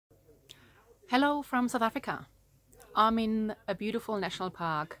Hello from South Africa. I'm in a beautiful national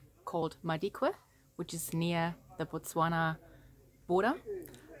park called Madikwe, which is near the Botswana border.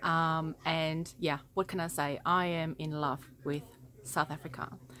 And yeah, what can I say? I am in love with South Africa.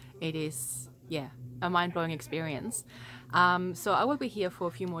 It is, yeah, a mind-blowing experience. So I will be here for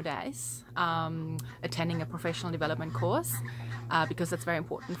a few more days, attending a professional development course, because that's very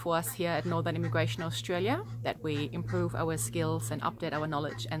important for us here at Northern Immigration Australia, that we improve our skills and update our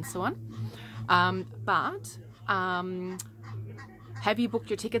knowledge and so on. Have you booked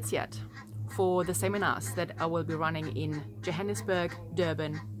your tickets yet for the seminars that I will be running in Johannesburg,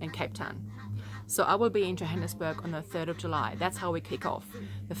 Durban and Cape Town? So I will be in Johannesburg on the 3rd of July. That's how we kick off.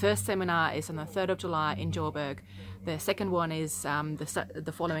 The first seminar is on the 3rd of July in Joburg. The second one is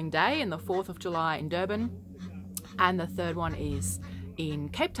the following day, on the 4th of July in Durban. And the third one is in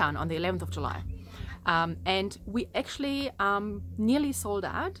Cape Town on the 11th of July. And we actually nearly sold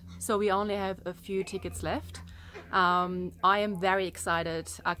out, so we only have a few tickets left. I am very excited.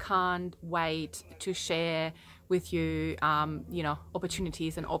 I can't wait to share with you,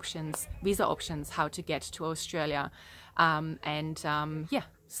 opportunities and options, visa options, how to get to Australia, yeah,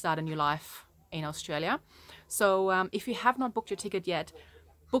 start a new life in Australia. So if you have not booked your ticket yet,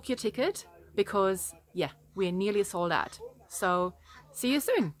 book your ticket because, yeah, we're nearly sold out. So see you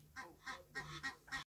soon.